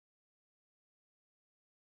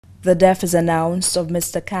The death is announced of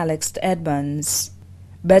Mr. Calixte Edmunds,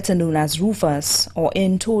 better known as Rufus or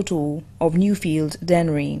In Toto of Newfield,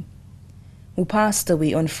 Dennery, who passed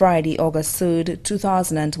away on Friday, August 3rd,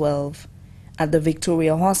 2012, at the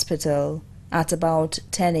Victoria Hospital at about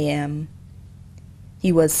 10 a.m.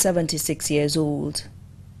 He was 76 years old.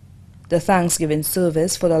 The Thanksgiving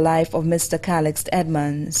service for the life of Mr. Calixte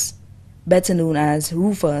Edmunds, better known as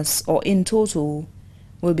Rufus or In Toto,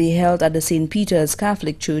 will be held at the St. Peter's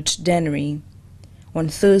Catholic Church, Dennery, on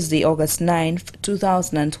Thursday, August 9th,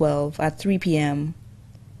 2012 at 3 p.m.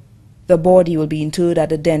 The body will be interred at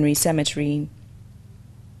the Dennery Cemetery.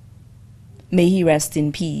 May he rest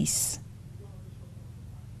in peace.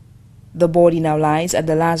 The body now lies at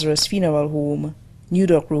the Lazarus Funeral Home, New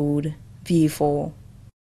Dock Road, VA4.